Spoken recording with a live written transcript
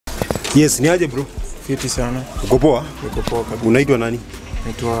Yes, ni aje bro? Fiti sana. Uko poa? Niko poa kabisa. Unaitwa nani?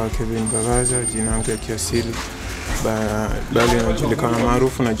 Naitwa Kevin Bagaza, jina langu ya kiasili. Bali najulikana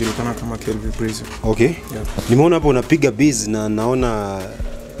maarufu najulikana kama Kelvin Prison. Okay. Yeah. Nimeona hapo unapiga biz na naona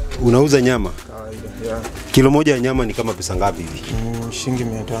unauza nyama. Kawaida. Yeah. Kilo moja ya nyama ni kama pesa ngapi hivi? Shilingi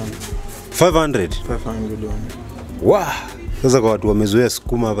 500. 500. 500. Wow. Sasa kwa watu wamezoea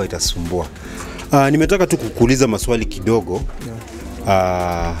sukuma hapa itasumbua. Nimetaka tu kukuuliza maswali kidogo.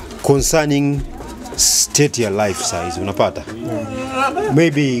 Yeah. Concerning state ya life size, unapata? Yeah.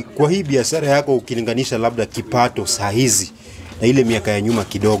 Maybe kwa hii biashara yako ukilinganisha labda kipato saa hizi na ile miaka ya nyuma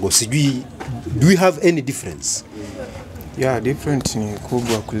kidogo, sijui do we have any difference? Yeah, difference ni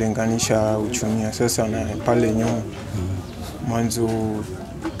kubwa kulinganisha uchumi sasa na pale nyuma. Mwanzo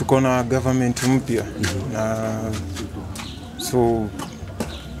tuko na government mpya na so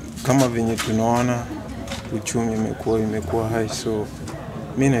kama venye tunaona uchumi imekuwa high, so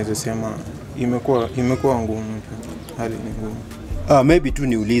mimi naweza sema imekuwa ngumu, hali ni ngumu. Maybe tu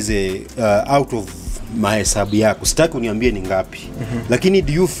niulize out of mahesabu yako, sitaki uniambie ni ngapi. Lakini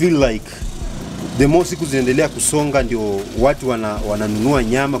do you feel like the more siku zinaendelea kusonga ndio watu wananunua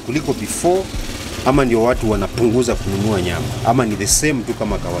nyama kuliko before, ama ndio watu wanapunguza kununua nyama, ama ni the same tu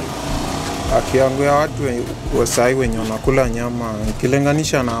kama kawaida? Kiwango ya watu wasai wenye wanakula nyama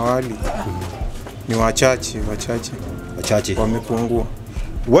ukilinganisha na awali ni wachache wamepungua.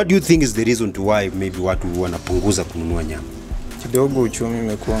 What do you think is the reason to why maybe watu wanapunguza kununua nyama? Kidogo uchumi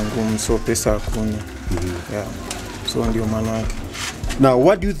umekuwa ngumu, so pesa hakuna. Yeah. So ndio maana yake. Now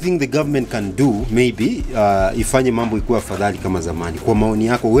what do you think the government can do maybe ifanye mambo ikuwe afadhali kama zamani, kwa maoni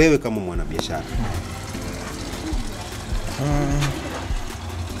yako wewe kama mwanabiashara?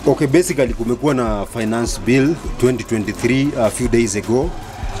 Okay, basically kumekuwa na finance bill 2023 a few days ago.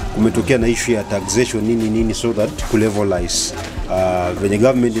 Kumetokea na issue ya taxation nini so that kulevelize venye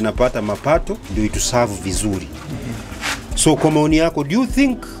government inapata mapato ndio ituserve vizuri. So kwa maoni yako, do you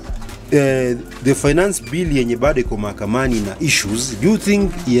think the finance bill yenye bado iko mahakamani na issues, do you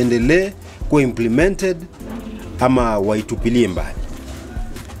think iendelee kuwa implemented ama waitupilie mbali?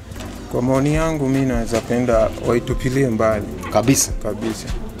 Kwa maoni yangu mimi naweza penda waitupilie mbali kabisa.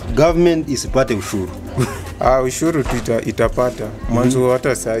 Government isipate ushuru. Ushuru itapata. Mwanzo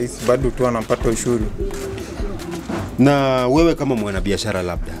hata sasa bado tu anapata ushuru. Na wewe kama mwanabiashara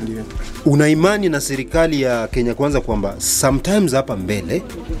labda, ndio una imani na serikali ya Kenya Kwanza kwamba sometimes hapa mbele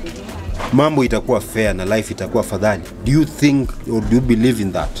mambo itakuwa fair na life itakuwa fadhali? Do you think or do you believe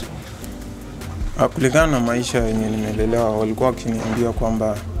in that? Kulingana na maisha yenye nimelelewa, walikuwa wakiniambia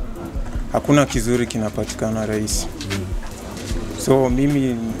kwamba hakuna kizuri kinapatikana rahisi. So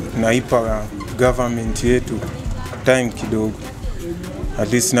mimi naipa government yetu time kidogo.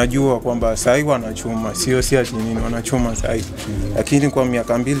 At least najua kwamba sasa wanachuma, sio ati nini wanachuma sasa. Lakini kwa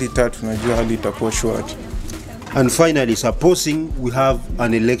miaka 2-3 najua hali itakuwa short. And finally, supposing we have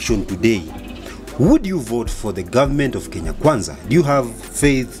an election today, would you vote for the government of Kenya Kwanza? Do you have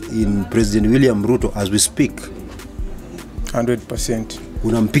faith in President William Ruto as we speak? 100%.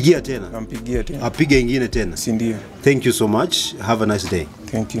 Unampigia tena? Nampigia tena. Apige ingine tena? Si ndio. Thank you so much. Have a nice day.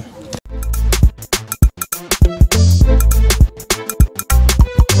 Thank you.